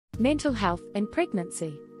Mental health and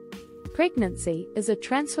pregnancy. Pregnancy is a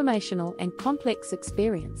transformational and complex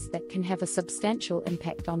experience that can have a substantial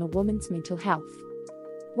impact on a woman's mental health.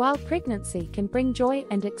 While pregnancy can bring joy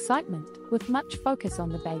and excitement, with much focus on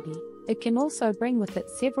the baby, it can also bring with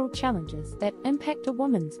it several challenges that impact a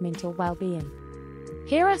woman's mental well-being.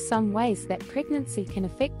 Here are some ways that pregnancy can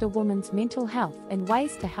affect a woman's mental health and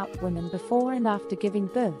ways to help women before and after giving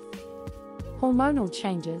birth. Hormonal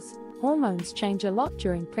changes. Hormones change a lot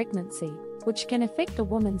during pregnancy, which can affect a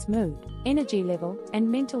woman's mood, energy level,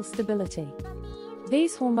 and mental stability.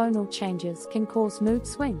 These hormonal changes can cause mood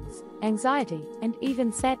swings, anxiety, and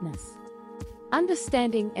even sadness.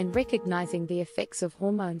 Understanding and recognizing the effects of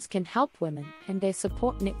hormones can help women and their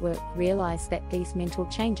support network realize that these mental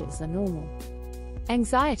changes are normal.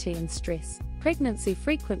 Anxiety and stress. Pregnancy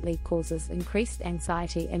frequently causes increased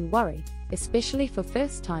anxiety and worry, especially for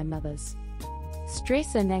first-time mothers.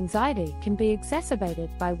 Stress and anxiety can be exacerbated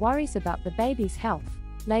by worries about the baby's health,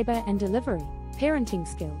 labor and delivery, parenting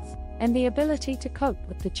skills, and the ability to cope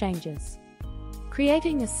with the changes.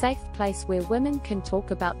 Creating a safe place where women can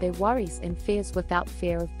talk about their worries and fears without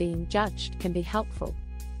fear of being judged can be helpful.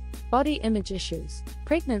 Body image issues.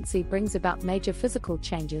 Pregnancy brings about major physical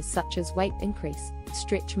changes such as weight increase,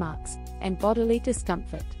 stretch marks, and bodily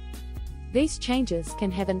discomfort. These changes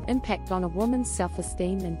can have an impact on a woman's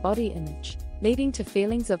self-esteem and body image, leading to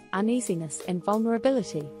feelings of uneasiness and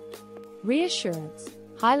vulnerability. Reassurance.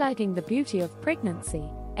 Highlighting the beauty of pregnancy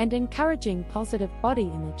and encouraging positive body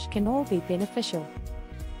image can all be beneficial.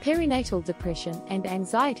 Perinatal depression and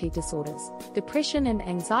anxiety disorders. Depression and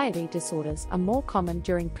anxiety disorders are more common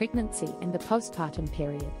during pregnancy and the postpartum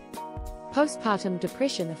period. Postpartum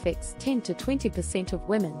depression affects 10 to 20% of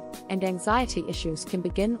women, and anxiety issues can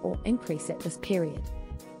begin or increase at this period.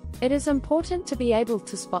 It is important to be able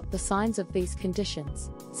to spot the signs of these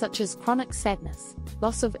conditions, such as chronic sadness,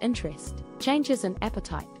 loss of interest, changes in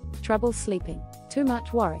appetite, trouble sleeping, too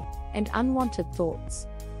much worry, and unwanted thoughts.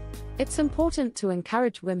 It's important to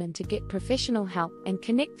encourage women to get professional help and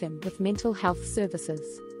connect them with mental health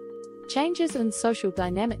services. Changes in social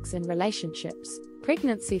dynamics and relationships.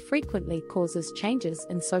 Pregnancy frequently causes changes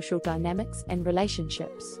in social dynamics and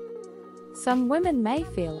relationships. Some women may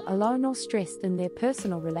feel alone or stressed in their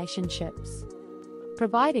personal relationships.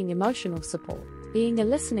 Providing emotional support, being a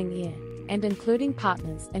listening ear, and including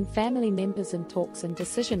partners and family members in talks and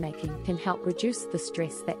decision-making can help reduce the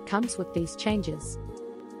stress that comes with these changes.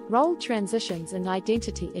 Role transitions and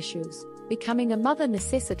identity issues. Becoming a mother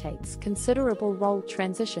necessitates considerable role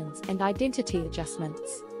transitions and identity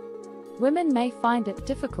adjustments. Women may find it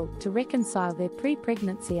difficult to reconcile their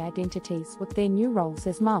pre-pregnancy identities with their new roles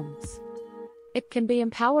as moms. It can be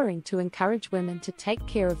empowering to encourage women to take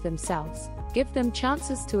care of themselves, give them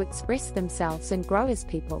chances to express themselves and grow as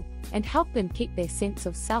people, and help them keep their sense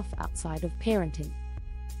of self outside of parenting.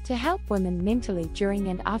 To help women mentally during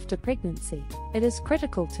and after pregnancy, it is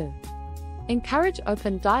critical to encourage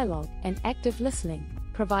open dialogue and active listening,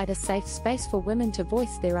 provide a safe space for women to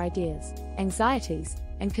voice their ideas, anxieties,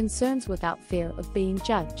 and concerns without fear of being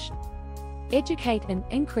judged. Educate and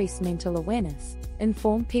increase mental awareness.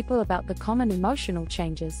 Inform people about the common emotional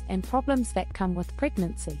changes and problems that come with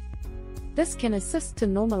pregnancy. This can assist to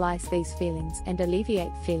normalize these feelings and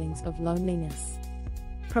alleviate feelings of loneliness.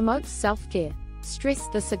 Promote self-care. Stress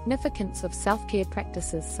the significance of self-care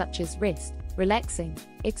practices such as rest, relaxing,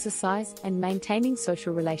 exercise, and maintaining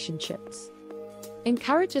social relationships.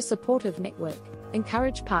 Encourage a supportive network.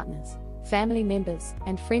 Encourage partners, family members,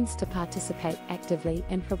 and friends to participate actively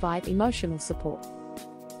and provide emotional support.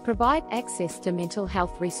 Provide access to mental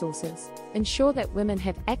health resources. Ensure that women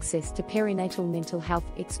have access to perinatal mental health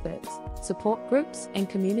experts, support groups, and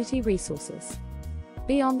community resources.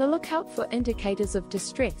 Be on the lookout for indicators of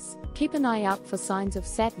distress. Keep an eye out for signs of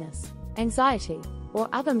sadness, anxiety, or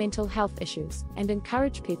other mental health issues, and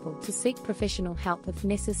encourage people to seek professional help if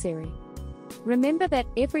necessary. Remember that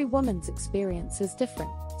every woman's experience is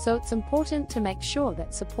different, so it's important to make sure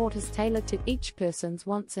that support is tailored to each person's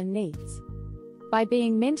wants and needs. By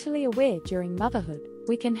being mentally aware during motherhood,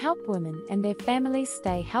 we can help women and their families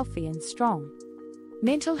stay healthy and strong.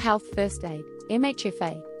 Mental Health First Aid,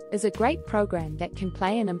 MHFA, is a great program that can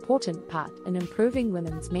play an important part in improving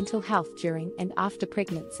women's mental health during and after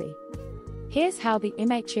pregnancy. Here's how the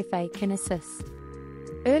MHFA can assist.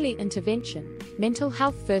 Early intervention. Mental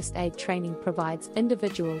health first aid training provides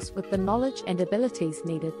individuals with the knowledge and abilities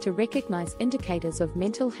needed to recognize indicators of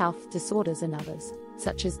mental health disorders in others,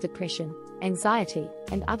 such as depression, anxiety,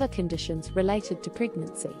 and other conditions related to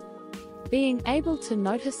pregnancy. Being able to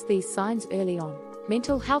notice these signs early on,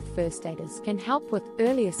 mental health first aiders can help with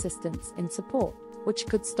early assistance and support, which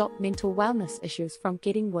could stop mental wellness issues from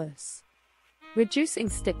getting worse. Reducing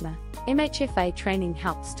stigma. MHFA training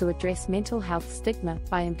helps to address mental health stigma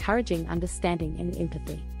by encouraging understanding and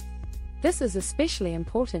empathy. This is especially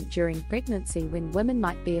important during pregnancy when women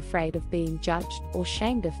might be afraid of being judged or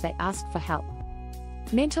shamed if they ask for help.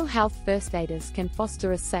 Mental health first aiders can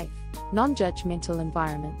foster a safe, non-judgmental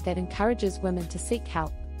environment that encourages women to seek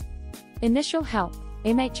help. Initial help.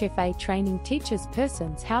 MHFA training teaches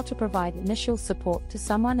persons how to provide initial support to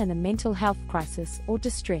someone in a mental health crisis or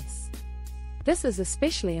distress. This is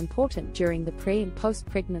especially important during the pre- and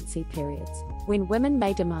post-pregnancy periods, when women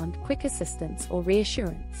may demand quick assistance or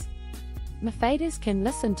reassurance. MHFAs can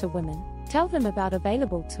listen to women, tell them about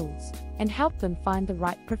available tools, and help them find the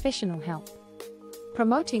right professional help.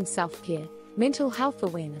 Promoting self-care. Mental health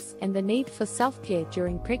awareness and the need for self-care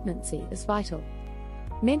during pregnancy is vital.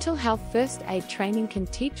 Mental health first aid training can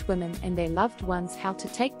teach women and their loved ones how to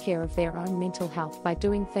take care of their own mental health by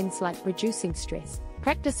doing things like reducing stress,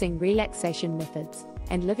 practicing relaxation methods,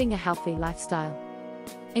 and living a healthy lifestyle.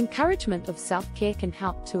 Encouragement of self-care can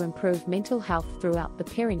help to improve mental health throughout the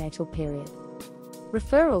perinatal period.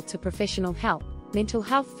 Referral to professional help. Mental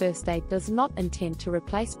health first aid does not intend to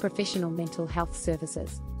replace professional mental health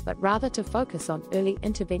services, but rather to focus on early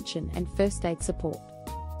intervention and first aid support.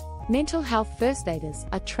 Mental health first aiders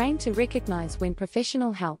are trained to recognize when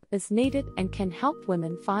professional help is needed and can help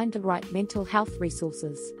women find the right mental health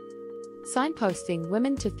resources. Signposting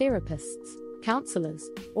women to therapists, counselors,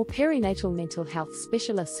 or perinatal mental health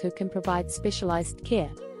specialists who can provide specialized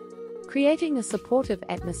care. Creating a supportive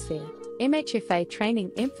atmosphere. MHFA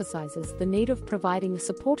training emphasizes the need of providing a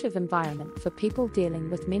supportive environment for people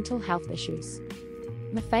dealing with mental health issues.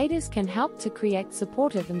 MHFAs can help to create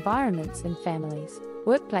supportive environments in families,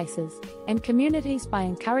 workplaces, and communities by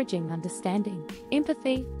encouraging understanding,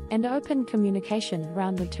 empathy, and open communication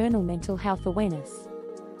around maternal mental health awareness.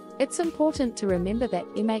 It's important to remember that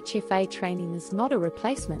MHFA training is not a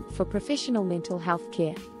replacement for professional mental health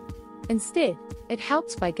care. Instead, it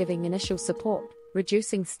helps by giving initial support,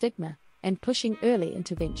 reducing stigma, and pushing early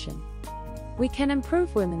intervention. We can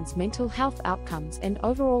improve women's mental health outcomes and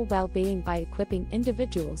overall well-being by equipping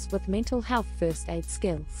individuals with mental health first aid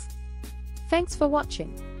skills. Thanks for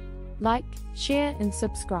watching. Like, share, and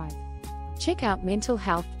subscribe. Check out Mental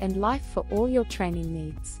Health and Life for all your training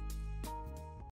needs.